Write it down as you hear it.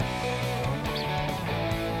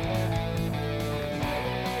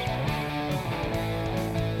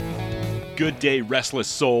Good day, restless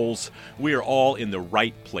souls. We are all in the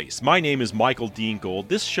right place. My name is Michael Dean Gold.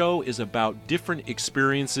 This show is about different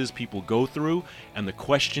experiences people go through and the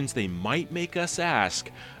questions they might make us ask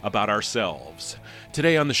about ourselves.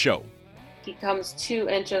 Today on the show, he comes 2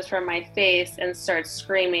 inches from my face and starts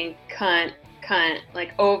screaming, cunt, cunt,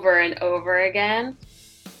 like over and over again.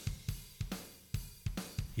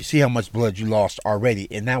 You see how much blood you lost already,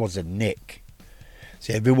 and that was a nick.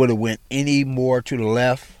 See, if it would have went any more to the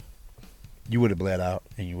left, you would have bled out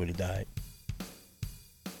and you would have died.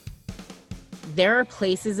 There are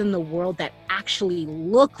places in the world that actually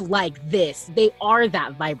look like this. They are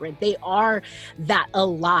that vibrant. They are that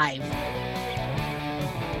alive.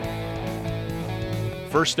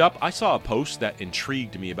 First up, I saw a post that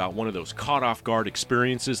intrigued me about one of those caught-off-guard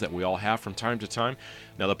experiences that we all have from time to time.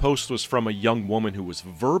 Now, the post was from a young woman who was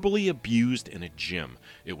verbally abused in a gym.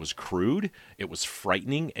 It was crude, it was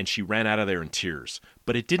frightening, and she ran out of there in tears.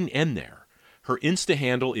 But it didn't end there. Her Insta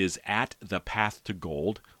handle is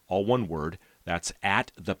 @thepathtogold, all one word. That's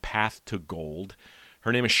 @thepathtogold.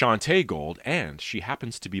 Her name is Shantae Gold, and she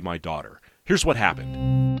happens to be my daughter. Here's what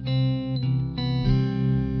happened.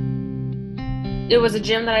 It was a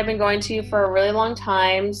gym that I've been going to for a really long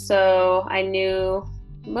time, so I knew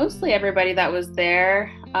mostly everybody that was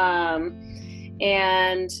there.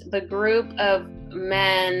 And the group of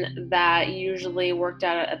men that usually worked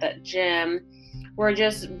out at that gym were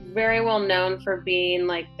just very well known for being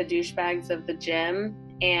like the douchebags of the gym.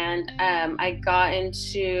 And I got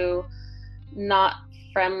into not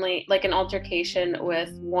friendly, like an altercation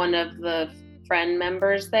with one of the friend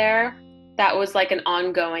members there. That was like an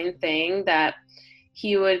ongoing thing that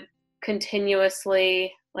he would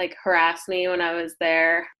continuously like harass me when I was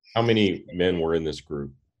there. How many men were in this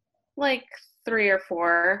group? Like 3 or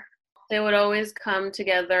 4. They would always come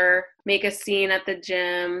together, make a scene at the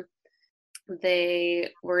gym. They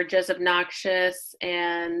were just obnoxious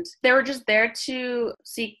and they were just there to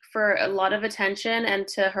seek for a lot of attention and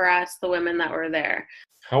to harass the women that were there.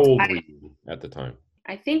 How old were you at the time?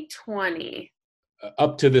 I think 20.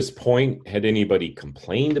 Up to this point, had anybody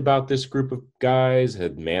complained about this group of guys?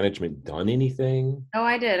 Had management done anything? Oh,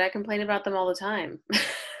 I did. I complained about them all the time.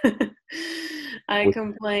 I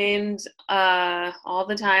complained all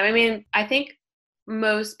the time. I mean, I think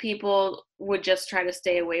most people would just try to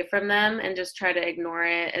stay away from them and just try to ignore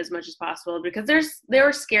it as much as possible because they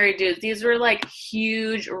were scary dudes. These were like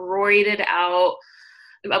huge, roided out,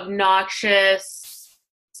 obnoxious,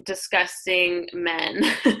 disgusting men.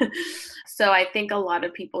 So I think a lot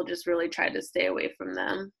of people just really tried to stay away from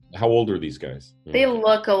them. How old are these guys? They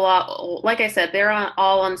look a lot, like I said, they're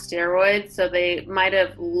all on steroids, so they might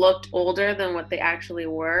have looked older than what they actually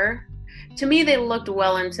were. To me, they looked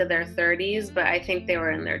well into their 30s, but I think they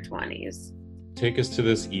were in their 20s. Take us to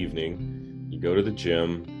this evening. You go to the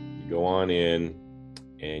gym, you go on in,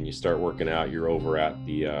 and you start working out. You're over at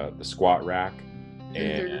the squat rack,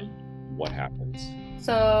 and what happens?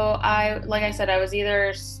 So like I said, I was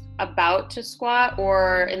either about to squat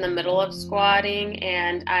or in the middle of squatting,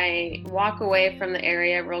 and I walk away from the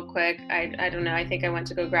area real quick. I don't know, I think I went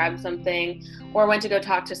to go grab something or went to go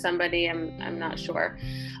talk to somebody. I'm not sure.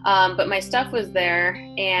 But my stuff was there,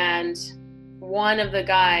 and one of the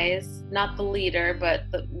guys, not the leader, but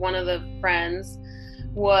one of the friends,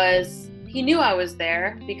 he knew I was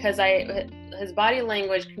there because his body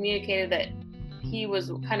language communicated that he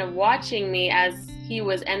was kind of watching me as he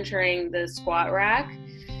was entering the squat rack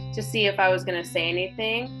to see if I was going to say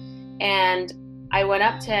anything. And I went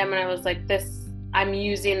up to him and I was like, I'm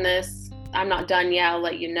using this. I'm not done yet. I'll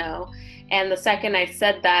let you know. And the second I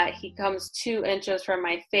said that, he comes 2 inches from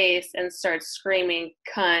my face and starts screaming,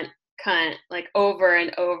 cunt, cunt, like over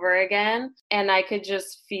and over again. And I could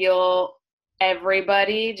just feel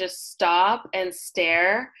everybody just stop and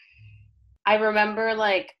stare. I remember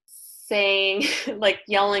like saying, like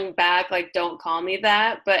yelling back, like, don't call me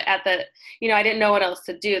that. But I didn't know what else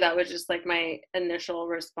to do. That was just like my initial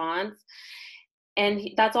response. And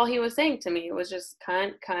that's all he was saying to me. It was just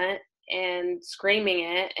cunt, cunt, and screaming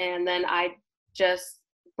it. And then I just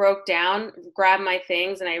broke down, grabbed my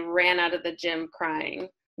things, and I ran out of the gym crying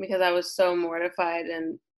because I was so mortified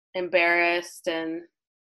and embarrassed. And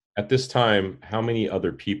at this time, how many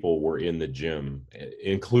other people were in the gym,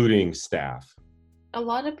 including staff? A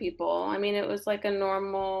lot of people. I mean, it was like a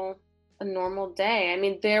normal day. I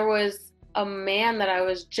mean, there was a man that I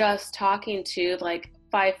was just talking to like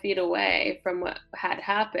 5 feet away from what had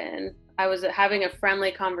happened. I was having a friendly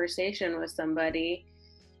conversation with somebody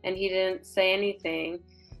and he didn't say anything.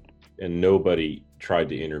 And nobody tried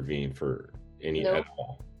to intervene for any at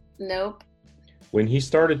all? Nope. When he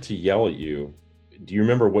started to yell at you, Do you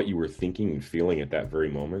remember what you were thinking and feeling at that very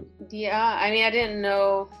moment? Yeah, I mean, I didn't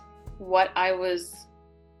know what I was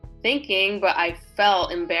thinking, but I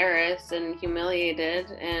felt embarrassed and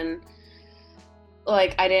humiliated, and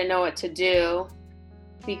like I didn't know what to do,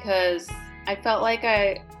 because I felt like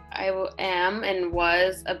I am and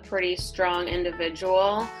was a pretty strong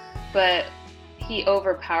individual, but he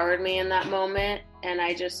overpowered me in that moment, and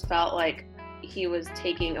I just felt like he was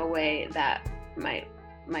taking away that my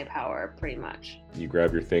power, pretty much. You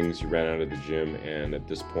grab your things, you ran out of the gym, and at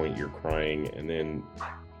this point you're crying. And then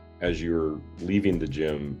as you're leaving the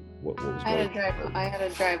gym, what was going on? I had to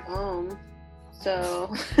drive home.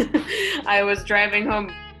 So I was driving home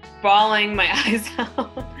bawling my eyes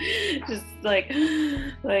out, just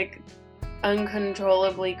like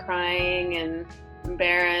uncontrollably crying and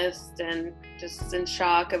embarrassed and just in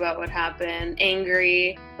shock about what happened,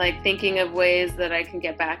 angry, like thinking of ways that I can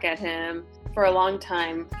get back at him. For a long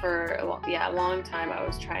time, I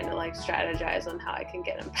was trying to like strategize on how I can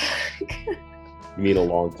get him back. You mean a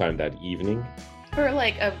long time that evening? For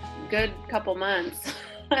like a good couple months.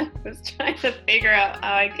 I was trying to figure out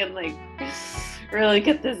how I can like really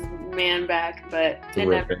get this man back, but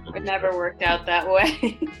it never worked out that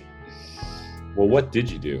way. Well, what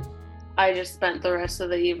did you do? I just spent the rest of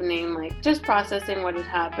the evening like just processing what had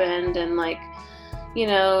happened, and like, you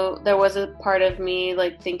know, there was a part of me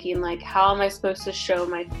like thinking like, how am I supposed to show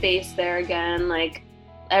my face there again? Like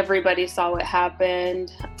everybody saw what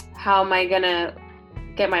happened. How am I gonna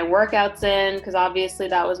get my workouts in? Because obviously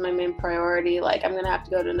that was my main priority. Like I'm gonna have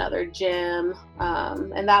to go to another gym.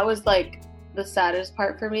 And that was like the saddest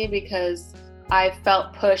part for me, because I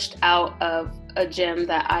felt pushed out of a gym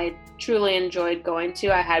that I truly enjoyed going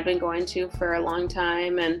to. I had been going to for a long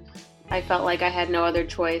time, and I felt like I had no other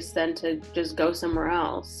choice than to just go somewhere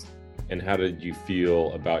else. And how did you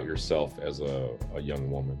feel about yourself as a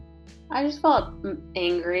young woman? I just felt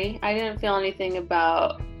angry. I didn't feel anything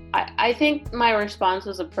about... I think my response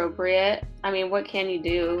was appropriate. I mean, what can you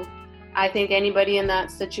do? I think anybody in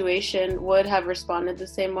that situation would have responded the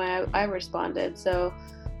same way I responded. So,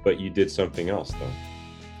 but you did something else, though.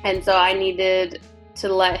 And so I needed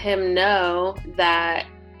to let him know that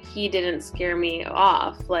he didn't scare me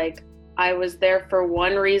off. Like, I was there for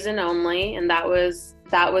one reason only, and that was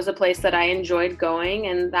a place that I enjoyed going,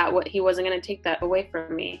 and he wasn't going to take that away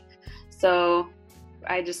from me. So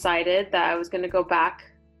I decided that I was going to go back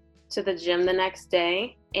to the gym the next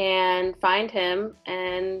day and find him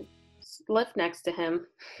and lift next to him.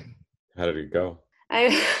 How did it go?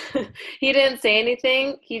 He didn't say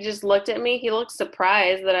anything. He just looked at me. He looked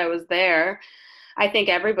surprised that I was there. I think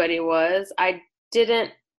everybody was. I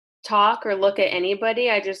didn't talk or look at anybody.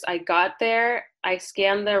 I got there, I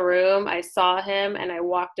scanned the room, I saw him, and I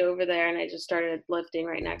walked over there and I just started lifting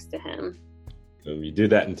right next to him. You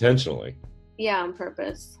did that intentionally? Yeah, on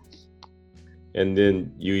purpose. And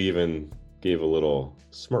then you even gave a little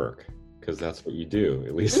smirk, because that's what you do.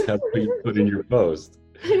 At least that's what you put in your post.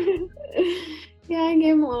 Yeah, I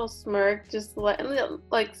gave him a little smirk, just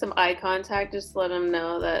like some eye contact, just to let him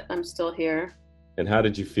know that I'm still here. And how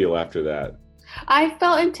did you feel after that? I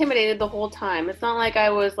felt intimidated the whole time. It's not like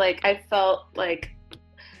I felt like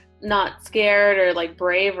not scared or like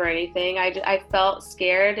brave or anything. I felt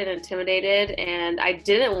scared and intimidated, and I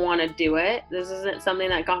didn't want to do it. This isn't something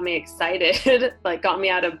that got me excited, like got me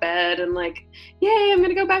out of bed and like, yay, I'm going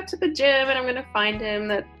to go back to the gym and I'm going to find him.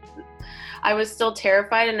 That I was still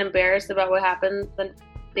terrified and embarrassed about what happened the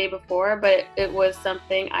day before, but it was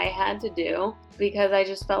something I had to do because I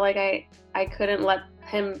just felt like I couldn't let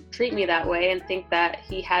him treat me that way and think that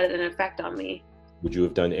he had an effect on me. Would you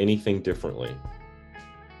have done anything differently?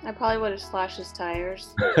 I probably would have slashed his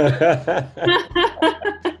tires. That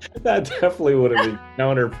definitely would have been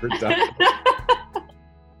counterproductive.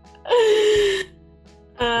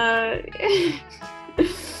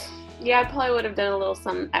 Yeah, I probably would have done a little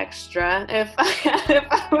something extra if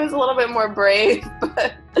I was a little bit more brave,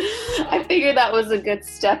 but I figured that was a good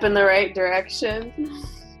step in the right direction.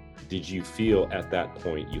 Did you feel at that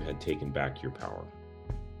point you had taken back your power?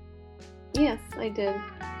 Yes, I did.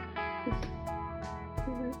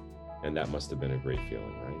 And that must have been a great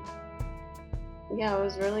feeling, right? Yeah, it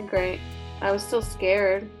was really great. I was still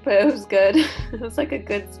scared, but it was good. It was like a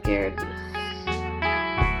good scared.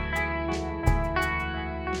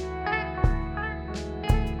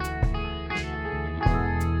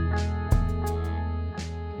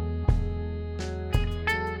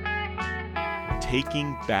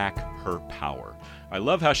 Taking back her power. I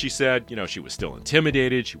love how she said, she was still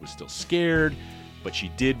intimidated, she was still scared, but she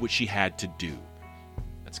did what she had to do.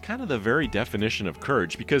 That's kind of the very definition of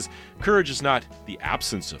courage, because courage is not the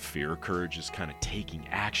absence of fear. Courage is kind of taking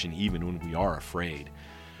action even when we are afraid.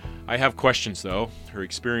 I have questions, though. Her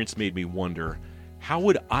experience made me wonder, how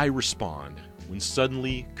would I respond when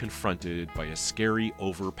suddenly confronted by a scary,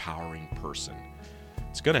 overpowering person?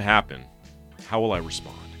 It's going to happen. How will I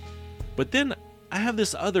respond? But then I have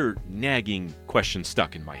this other nagging question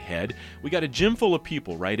stuck in my head. We got a gym full of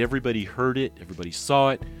people, right? Everybody heard it. Everybody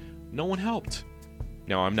saw it. No one helped.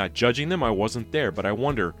 Now, I'm not judging them. I wasn't there. But I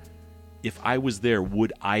wonder, if I was there,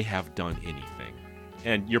 would I have done anything?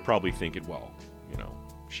 And you're probably thinking, well,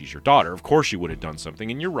 she's your daughter. Of course she would have done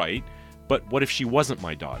something. And you're right. But what if she wasn't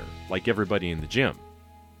my daughter, like everybody in the gym?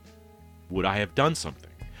 Would I have done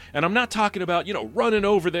something? And I'm not talking about, running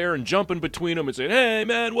over there and jumping between them and saying, hey,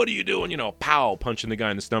 man, what are you doing? Pow, punching the guy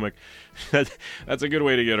in the stomach. That's a good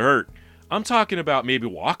way to get hurt. I'm talking about maybe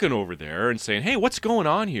walking over there and saying, hey, what's going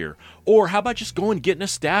on here? Or how about just going and getting a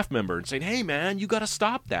staff member and saying, hey, man, you got to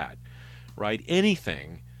stop that, right?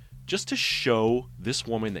 Anything just to show this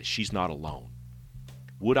woman that she's not alone.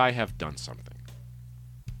 Would I have done something?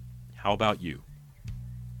 How about you?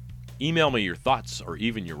 Email me your thoughts or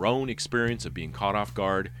even your own experience of being caught off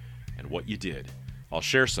guard and what you did. I'll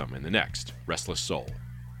share some in the next Restless Soul.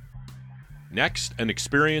 Next, an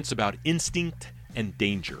experience about instinct and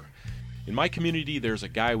danger. In my community, there's a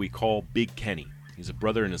guy we call Big Kenny. He's a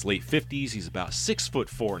brother in his late 50s. He's about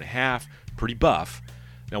 6'4.5", pretty buff.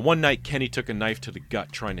 Now, one night, Kenny took a knife to the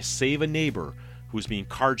gut trying to save a neighbor who was being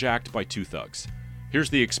carjacked by two thugs.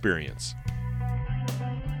 Here's the experience.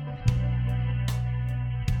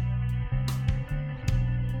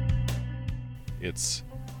 It's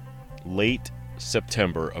late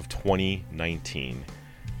September of 2019.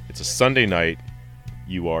 It's a Sunday night.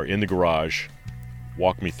 You are in the garage.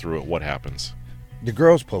 Walk me through it. What happens? The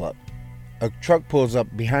girls pull up. A truck pulls up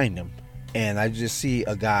behind them, and I just see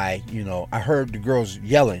a guy, I heard the girls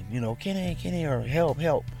yelling, Kenny, or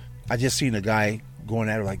help. I just seen a guy going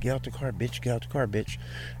at her like, get out the car, bitch.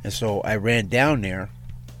 And so I ran down there,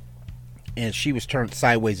 and she was turned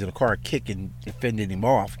sideways in the car, kicking, fending him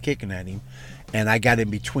off, kicking at him. And I got in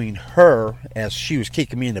between her as she was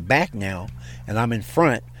kicking me in the back now, and I'm in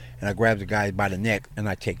front, and I grab the guy by the neck, and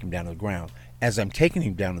I take him down to the ground. As I'm taking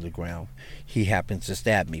him down to the ground, he happens to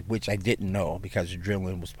stab me, which I didn't know because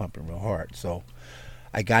adrenaline was pumping real hard. So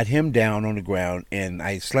I got him down on the ground, and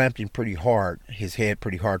I slammed him pretty hard, his head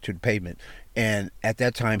pretty hard to the pavement. And at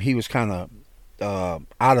that time, he was kind of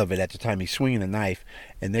out of it at the time. He's swinging a knife,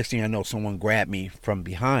 and next thing I know, someone grabbed me from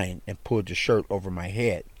behind and pulled the shirt over my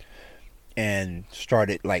head and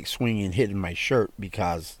started like swinging, hitting my shirt,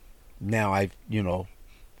 because now I,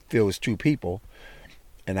 feel it's two people.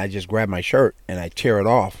 And I just grab my shirt and I tear it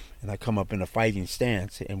off, and I come up in a fighting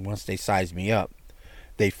stance. And once they size me up,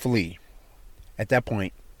 they flee. At that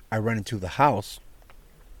point, I run into the house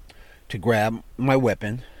to grab my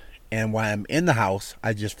weapon. And while I'm in the house,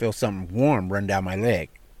 I just feel something warm run down my leg.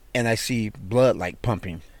 And I see blood like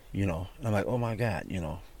pumping, I'm like, oh my God,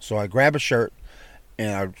 So I grab a shirt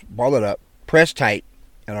and I ball it up, press tight,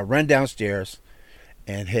 and I run downstairs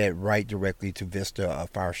and head right directly to Vista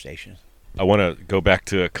Fire Station. I want to go back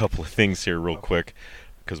to a couple of things here real quick,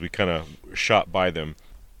 because we kind of shot by them.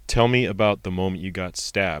 Tell me about the moment you got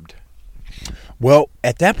stabbed. Well,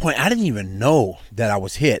 at that point, I didn't even know that I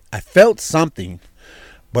was hit. I felt something,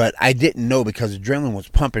 but I didn't know because adrenaline was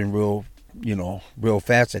pumping real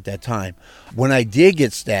fast at that time. When I did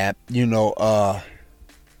get stabbed, I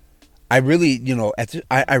really,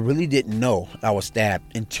 I really didn't know I was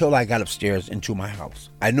stabbed until I got upstairs into my house.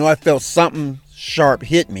 I know I felt something sharp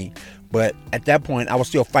hit me, but at that point, I was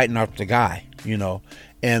still fighting off the guy,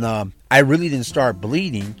 and I really didn't start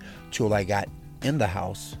bleeding till I got in the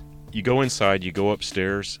house. You go inside, you go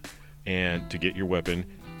upstairs, and to get your weapon,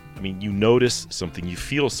 you notice something, you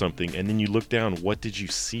feel something, and then you look down. What did you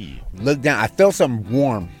see? Look down. I felt something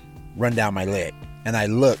warm run down my leg, and I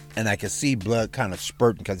looked, and I could see blood kind of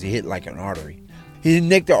spurting because he hit like an artery. He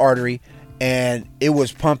nicked the artery, and it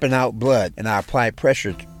was pumping out blood, and I applied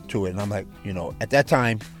pressure to it, and I'm like, at that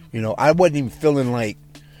time, I wasn't even feeling like,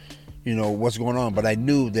 what's going on, but I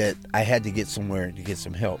knew that I had to get somewhere to get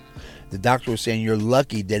some help. The doctor was saying, you're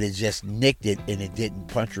lucky that it just nicked it and it didn't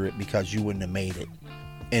puncture it, because you wouldn't have made it.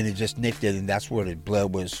 And it just nicked it, and that's where the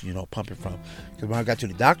blood was, pumping from. Because when I got to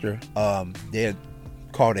the doctor, they had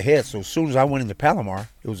called ahead. So as soon as I went into Palomar,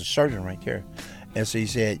 it was a surgeon right there. And so he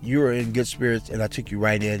said, you were in good spirits, and I took you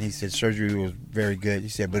right in. He said, surgery was very good. He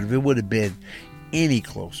said, but if it would have been any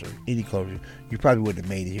closer, you probably wouldn't have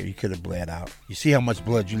made it here. You could have bled out. You see how much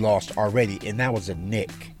blood you lost already, and that was a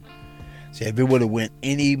nick. See, if it would have went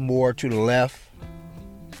any more to the left,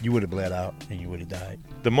 You would have bled out and you would have died.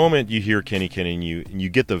 The moment you hear Kenny and you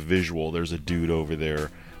get the visual, there's a dude over there.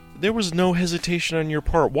 There was no hesitation on your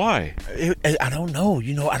part. Why? I don't know.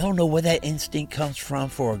 I don't know where that instinct comes from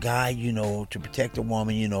for a guy, to protect a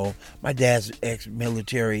woman. My dad's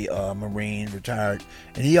ex-military Marine, retired,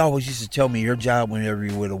 and he always used to tell me, your job whenever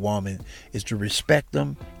you're with a woman is to respect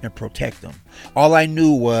them and protect them. All I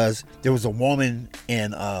knew was there was a woman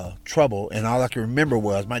in trouble, and all I can remember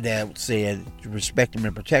was my dad said to respect them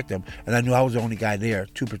and protect them, and I knew I was the only guy there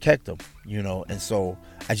to protect them, and so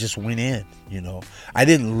I just went in, I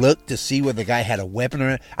didn't look to see whether the guy had a weapon or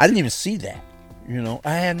not. I didn't even see that,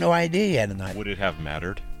 I had no idea he had a knife. Would it have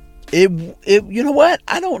mattered? It you know what?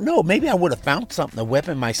 I don't know. Maybe I would have found something, a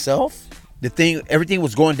weapon myself. Everything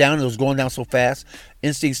was going down. It was going down so fast.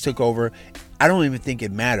 Instincts took over. I don't even think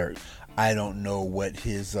it mattered. I don't know what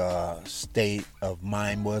his state of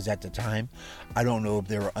mind was at the time. I don't know if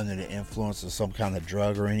they were under the influence of some kind of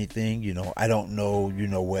drug or anything. I don't know,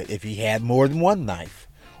 if he had more than one knife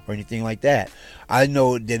or anything like that. I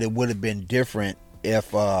know that it would have been different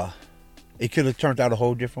if it could have turned out a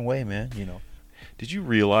whole different way, man. Did you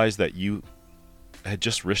realize that you had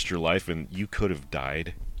just risked your life and you could have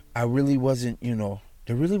died? I really wasn't,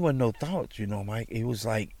 there really wasn't no thoughts, Mike. It was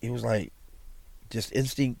like just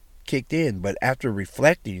instinct kicked in. But after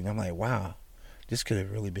reflecting, I'm like, wow, this could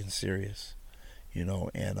have really been serious,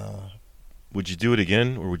 and would you do it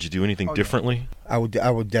again, or would you do anything differently? I would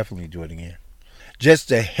definitely do it again. Just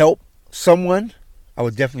to help someone, I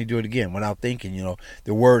would definitely do it again without thinking.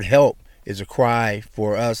 The word help is a cry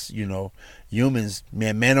for us, humans,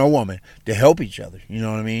 man or woman, to help each other. You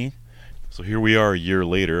know what I mean? So here we are a year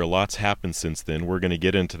later. A lot's happened since then. We're going to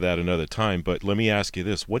get into that another time. But let me ask you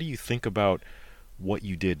this. What do you think about what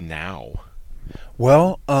you did now?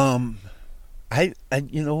 Well, I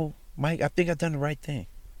Mike, I think I've done the right thing.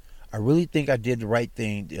 I really think I did the right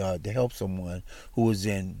thing to help someone who was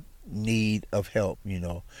in need of help,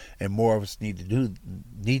 and more of us need to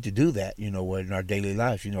do that, in our daily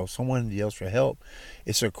lives. Someone yells for help,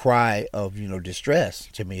 it's a cry of, distress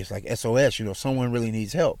to me. It's like SOS, someone really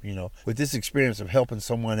needs help. With this experience of helping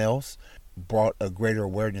someone else brought a greater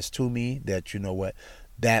awareness to me that,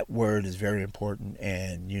 that word is very important,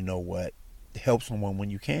 and help someone when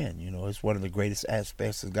you can. It's one of the greatest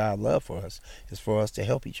aspects of God's love for us, is for us to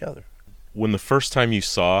help each other. When the first time you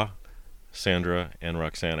saw Sandra and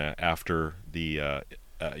Roxana after you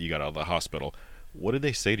got out of the hospital, what did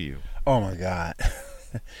they say to you? Oh my God.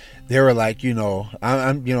 They were like,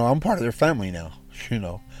 I'm part of their family now.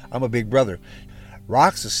 I'm a big brother.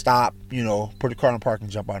 Rox will stop, put the car in the park and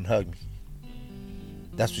jump out and hug me.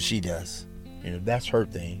 That's what she does. That's her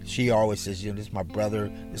thing. She always says, this is my brother,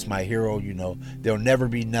 this is my hero. There'll never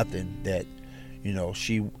be nothing that,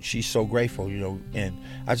 she's so grateful. And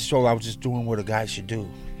I just told her I was just doing what a guy should do.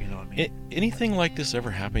 You know what I mean? Anything like this ever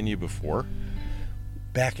happened to you before?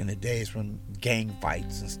 Back in the days when gang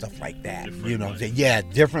fights and stuff like that. Different life. Yeah,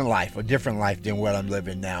 different life than what I'm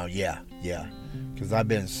living now. Yeah. Because I've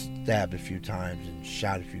been stabbed a few times and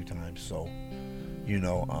shot a few times. So,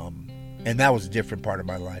 and that was a different part of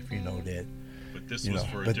my life. That.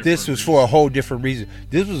 But this was for a whole different reason.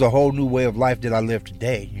 This was a whole new way of life that I live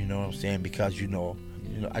today. You know what I'm saying? Because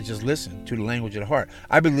I just listen to the language of the heart.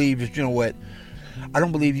 I believe that I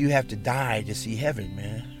don't believe you have to die to see heaven,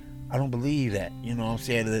 man. I don't believe that. You know what I'm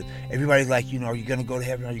saying? That everybody's like, are you gonna go to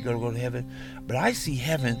heaven? Are you gonna go to heaven? But I see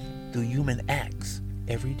heaven through human acts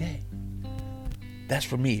every day. That's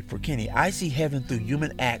for me, for Kenny. I see heaven through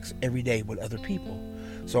human acts every day with other people.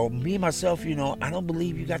 So me, myself, I don't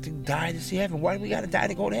believe you got to die to see heaven. Why do we got to die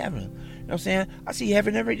to go to heaven? You know what I'm saying? I see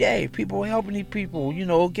heaven every day. People helping these people,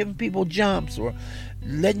 giving people jumps, or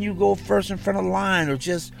letting you go first in front of the line, or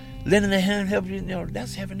just letting the hand help you.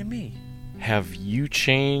 That's heaven to me. Have you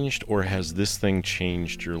changed, or has this thing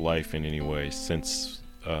changed your life in any way since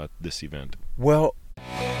this event? Well,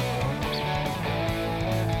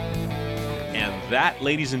 and that,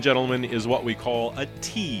 ladies and gentlemen, is what we call a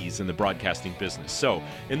tease in the broadcasting business. So,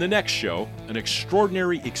 in the next show, an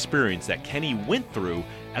extraordinary experience that Kenny went through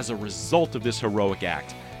as a result of this heroic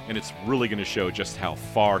act. And it's really going to show just how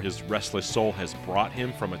far his restless soul has brought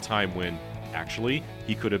him from a time when, actually,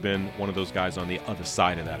 he could have been one of those guys on the other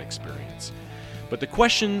side of that experience. But the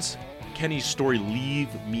questions Kenny's story leave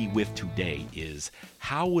me with today is,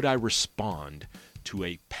 how would I respond to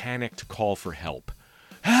a panicked call for help?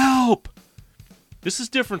 Help! This is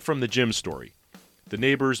different from the Jim story. The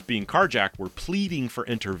neighbors being carjacked were pleading for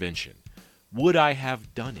intervention. Would I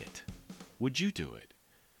have done it? Would you do it?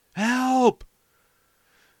 Help!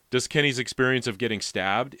 Does Kenny's experience of getting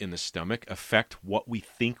stabbed in the stomach affect what we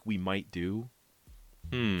think we might do?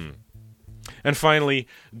 And finally,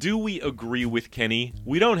 do we agree with Kenny?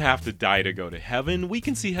 We don't have to die to go to heaven. We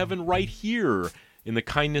can see heaven right here in the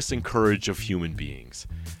kindness and courage of human beings.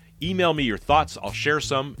 Email me your thoughts. I'll share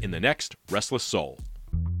some in the next Restless Soul.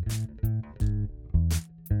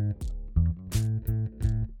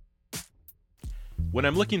 When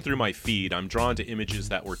I'm looking through my feed, I'm drawn to images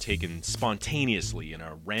that were taken spontaneously in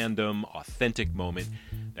a random, authentic moment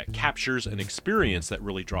that captures an experience that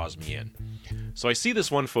really draws me in. So I see this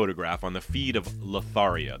one photograph on the feed of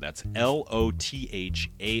Lotharia. That's Lotharia.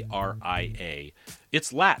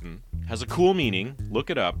 It's Latin, has a cool meaning. Look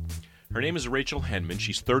it up. Her name is Rachel Henman.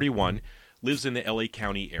 She's 31. Lives in the LA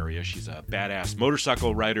County area. She's a badass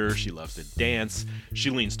motorcycle rider. She loves to dance. She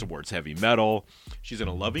leans towards heavy metal. She's in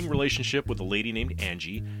a loving relationship with a lady named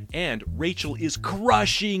Angie. And Rachel is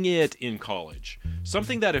crushing it in college.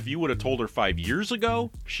 Something that if you would have told her 5 years ago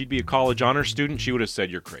she'd be a college honor student, she would have said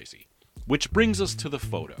you're crazy. Which brings us to the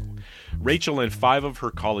photo. Rachel and 5 of her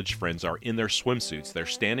college friends are in their swimsuits. They're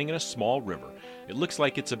standing in a small river. It looks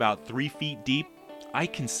like it's about 3 feet deep. I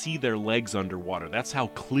can see their legs underwater. That's how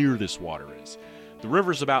clear this water is. The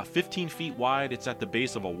river's about 15 feet wide. It's at the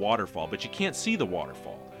base of a waterfall, but you can't see the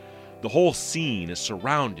waterfall. The whole scene is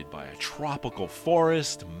surrounded by a tropical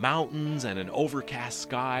forest, mountains, and an overcast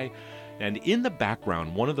sky. And in the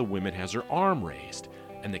background, one of the women has her arm raised.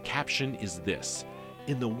 And the caption is this: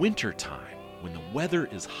 in the wintertime, when the weather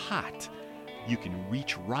is hot, you can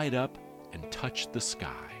reach right up and touch the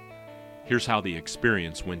sky. Here's how the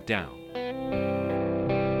experience went down.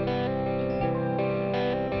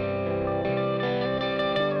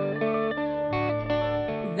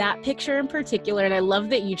 That picture in particular, and I love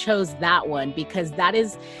that you chose that one because that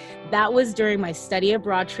was during my study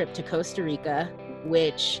abroad trip to Costa Rica,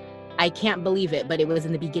 which I can't believe it, but it was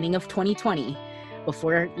in the beginning of 2020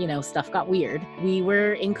 before, stuff got weird. We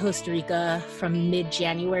were in Costa Rica from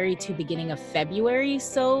mid-January to beginning of February,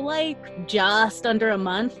 so like just under a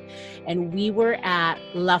month, and we were at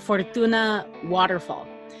La Fortuna waterfall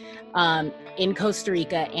in Costa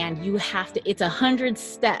Rica, and it's 100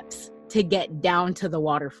 steps to get down to the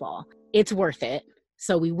waterfall. It's worth it.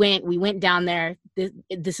 So we went down there.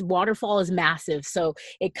 This waterfall is massive. So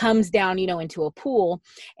it comes down, into a pool,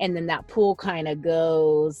 and then that pool kind of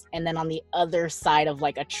goes. And then on the other side of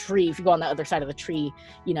like a tree, if you go on the other side of the tree,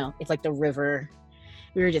 it's like the river.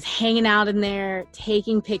 We were just hanging out in there,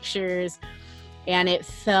 taking pictures, and it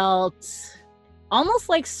felt almost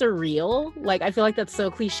like surreal. Like, I feel like that's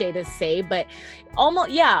so cliche to say, but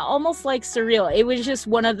almost like surreal. It was just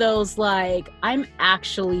one of those, like, I'm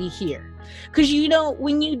actually here. Because,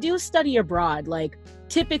 when you do study abroad, like,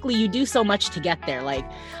 typically you do so much to get there. Like,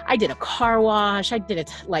 I did a car wash, I did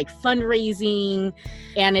fundraising,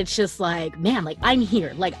 and it's just like, man, like, I'm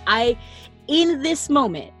here. Like, in this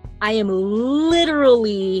moment, I am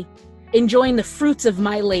literally enjoying the fruits of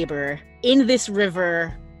my labor in this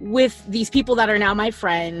river with these people that are now my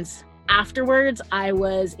friends. Afterwards, I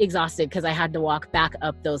was exhausted because I had to walk back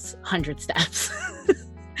up those 100 steps.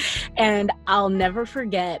 And I'll never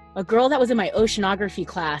forget, a girl that was in my oceanography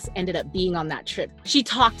class ended up being on that trip. She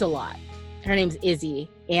talked a lot. Her name's Izzy,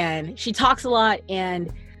 and she talks a lot,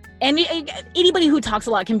 and anybody who talks a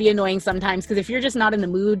lot can be annoying sometimes, because if you're just not in the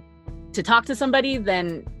mood to talk to somebody,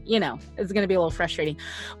 then, it's going to be a little frustrating.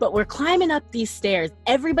 But we're climbing up these stairs.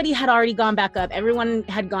 Everybody had already gone back up. Everyone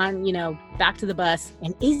had gone, back to the bus.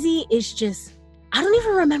 And Izzy is just, I don't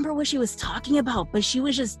even remember what she was talking about, but she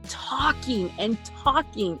was just talking and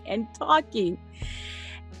talking and talking.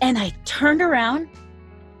 And I turned around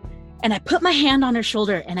and I put my hand on her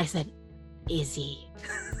shoulder and I said, Izzy.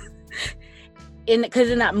 Because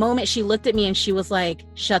in that moment, she looked at me and she was like,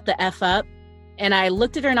 shut the F up. And I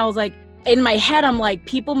looked at her and I was like, in my head, I'm like,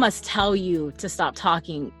 people must tell you to stop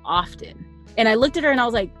talking often. And I looked at her and I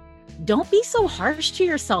was like, don't be so harsh to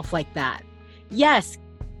yourself like that. Yes,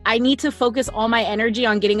 I need to focus all my energy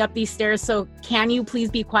on getting up these stairs. So can you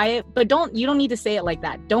please be quiet? But you don't need to say it like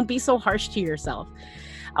that. Don't be so harsh to yourself.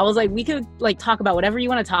 I was like, we could talk about whatever you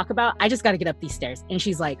want to talk about. I just got to get up these stairs. And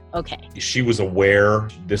she's like, okay. She was aware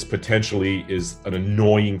this potentially is an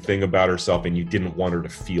annoying thing about herself, and you didn't want her to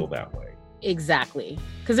feel that way. Exactly.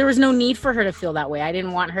 Because there was no need for her to feel that way. I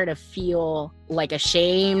didn't want her to feel like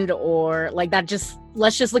ashamed or like that.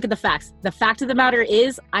 Let's just look at the facts. The fact of the matter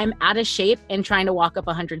is I'm out of shape and trying to walk up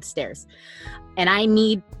 100 stairs. And I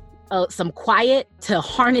need some quiet to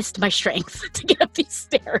harness my strength to get up these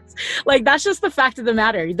stairs. Like, that's just the fact of the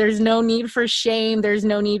matter. There's no need for shame. There's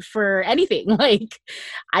no need for anything. Like,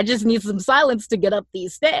 I just need some silence to get up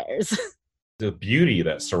these stairs. The beauty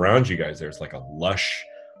that surrounds you guys, there's like a lush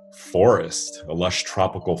forest, a lush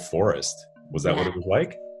tropical forest. Was that what it was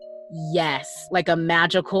like? Yes, like a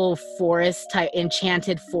magical forest type,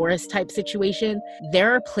 enchanted forest type situation.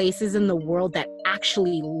 There are places in the world that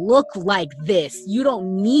actually look like this. You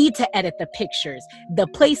don't need to edit the pictures. The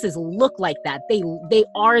places look like that. They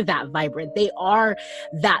are that vibrant. They are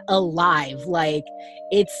that alive. Like,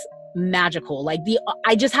 it's magical. Like,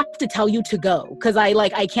 I just have to tell you to go, because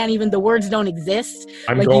I can't even, the words don't exist.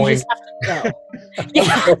 I'm like going. You just have to go.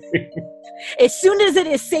 Yeah. As soon as it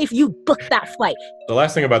is safe, you book that flight. The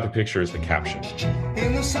last thing about the picture is the caption.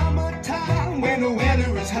 In the summertime, when the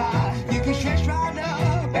weather is hot, you can stretch right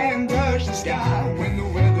up and touch the sky. When the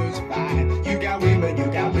weather's fine, you got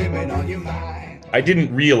women on your mind. I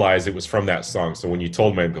didn't realize it was from that song. So when you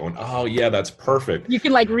told me, I'm going, oh yeah, that's perfect. You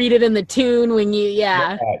can like read it in the tune when you,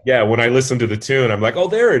 yeah. Yeah, when I listened to the tune, I'm like, oh,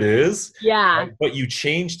 there it is. Yeah. But you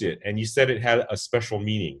changed it and you said it had a special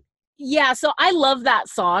meaning. Yeah, so I love that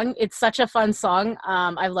song. It's such a fun song.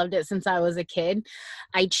 I've loved it since I was a kid.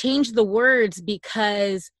 I changed the words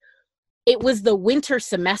because it was the winter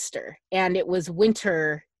semester and it was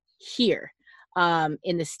winter here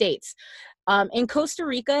in the States. In Costa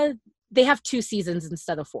Rica, they have 2 seasons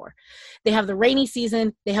instead of 4. They have the rainy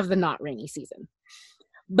season, they have the not rainy season.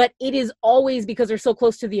 But it is always, because they're so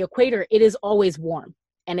close to the equator, it is always warm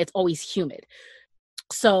and it's always humid.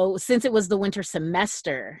 So since it was the winter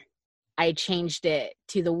semester, I changed it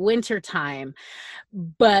to the winter time,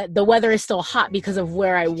 but the weather is still hot because of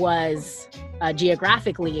where I was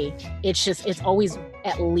geographically. It's always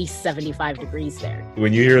at least 75 degrees there.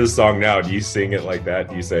 When you hear the song now, do you sing it like that?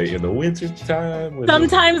 Do you say in the winter time?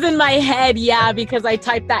 Sometimes in my head, yeah, because I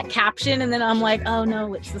type that caption and then I'm like, oh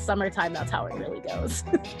no, it's the summertime. That's how it really goes.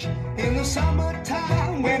 In the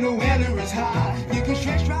summertime, when the weather is hot, you can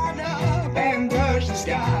stretch right up and touch the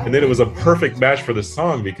sky. And then it was a perfect match for the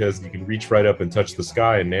song because you can reach right up and touch the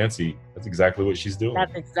sky. And Nancy, that's exactly what she's doing.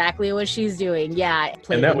 That's exactly what she's doing. Yeah.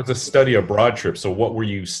 And that was a study abroad trip. So what were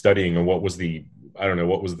you studying and what was the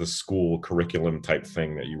school curriculum type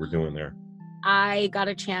thing that you were doing there? I got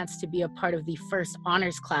a chance to be a part of the first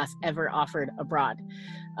honors class ever offered abroad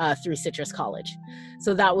through Citrus College.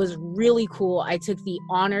 So that was really cool. I took the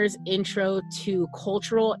honors intro to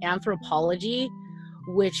cultural anthropology,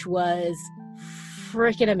 which was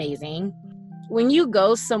freaking amazing. When you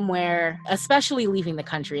go somewhere, especially leaving the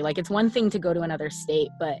country, like it's one thing to go to another state,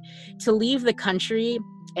 but to leave the country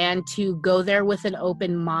and to go there with an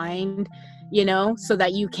open mind, you know, so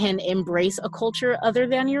that you can embrace a culture other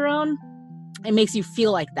than your own, it makes you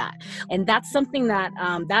feel like that. And that's something that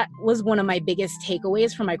that was one of my biggest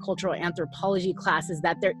takeaways from my cultural anthropology class, is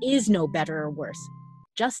that there is no better or worse,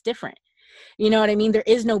 just different. You know what I mean? There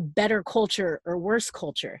is no better culture or worse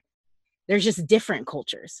culture. There's just different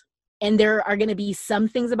cultures. And there are going to be some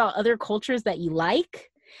things about other cultures that you like,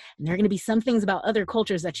 and there are going to be some things about other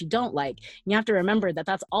cultures that you don't like. You have to remember that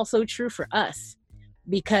that's also true for us,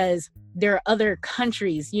 because there are other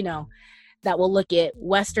countries, you know, that will look at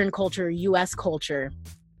Western culture, US culture,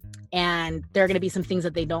 and there are going to be some things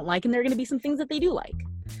that they don't like, and there are going to be some things that they do like.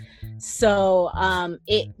 So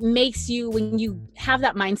it makes you, when you have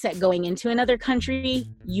that mindset going into another country,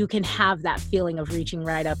 you can have that feeling of reaching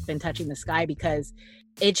right up and touching the sky, because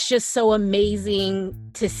it's just so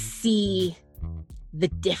amazing to see the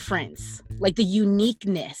difference, like the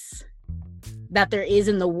uniqueness that there is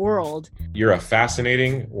in the world. You're a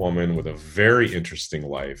fascinating woman with a very interesting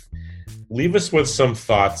life. Leave us with some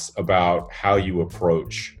thoughts about how you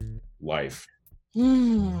approach life.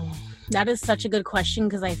 That is such a good question,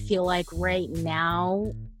 because I feel like right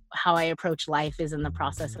now, how I approach life is in the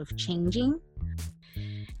process of changing.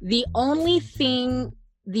 The only thing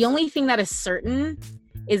that is certain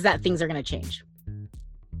is that things are going to change.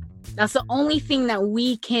 That's the only thing that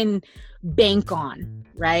we can bank on,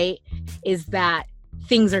 right? Is that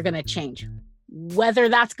things are going to change. Whether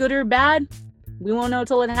that's good or bad, we won't know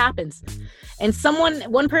till it happens. And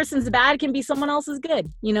one person's bad can be someone else's good.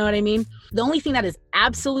 You know what I mean? The only thing that is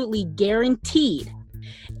absolutely guaranteed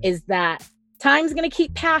is that time's going to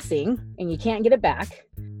keep passing and you can't get it back,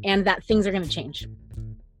 and that things are going to change.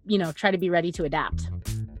 You know, try to be ready to adapt.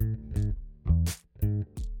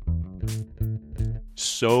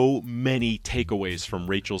 So many takeaways from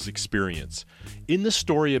Rachel's experience. In the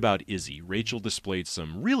story about Izzy, Rachel displayed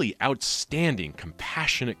some really outstanding,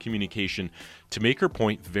 compassionate communication to make her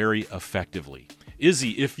point very effectively.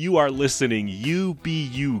 Izzy, if you are listening, you be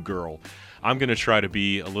you, girl. I'm going to try to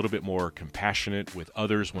be a little bit more compassionate with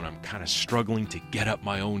others when I'm kind of struggling to get up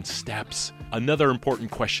my own steps. Another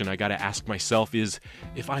important question I got to ask myself is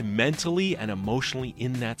if I'm mentally and emotionally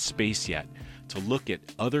in that space yet to look at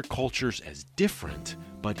other cultures as different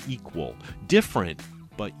but equal, different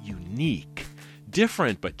but unique,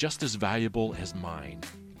 different but just as valuable as mine.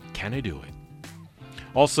 Can I do it?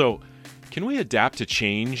 Also, can we adapt to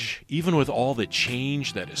change, even with all the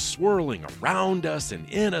change that is swirling around us and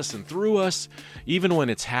in us and through us, even when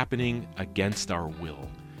it's happening against our will?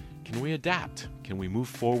 Can we adapt? Can we move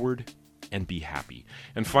forward and be happy?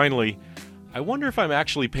 And finally, I wonder if I'm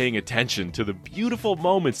actually paying attention to the beautiful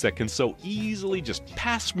moments that can so easily just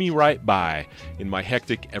pass me right by in my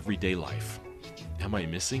hectic everyday life. Am I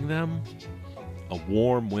missing them? A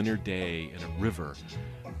warm winter day in a river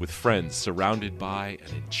with friends surrounded by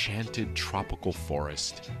an enchanted tropical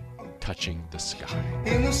forest touching the sky.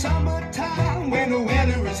 In the summertime when the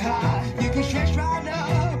weather is hot, you can stretch right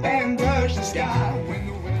up and touch the sky. When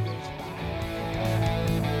the weather's fine.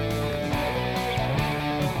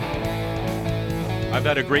 I've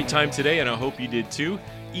had a great time today, and I hope you did too.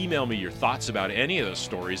 Email me your thoughts about any of those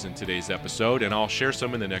stories in today's episode, and I'll share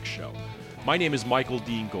some in the next show. My name is Michael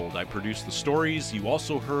Dean Gold. I produce the stories. You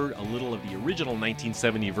also heard a little of the original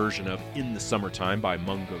 1970 version of In the Summertime by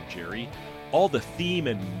Mungo Jerry. All the theme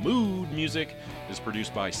and mood music is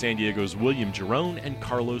produced by San Diego's William Jerome and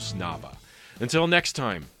Carlos Nava. Until next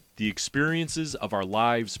time, the experiences of our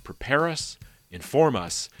lives prepare us, inform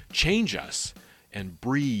us, change us, and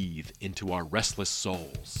breathe into our restless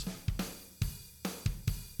souls.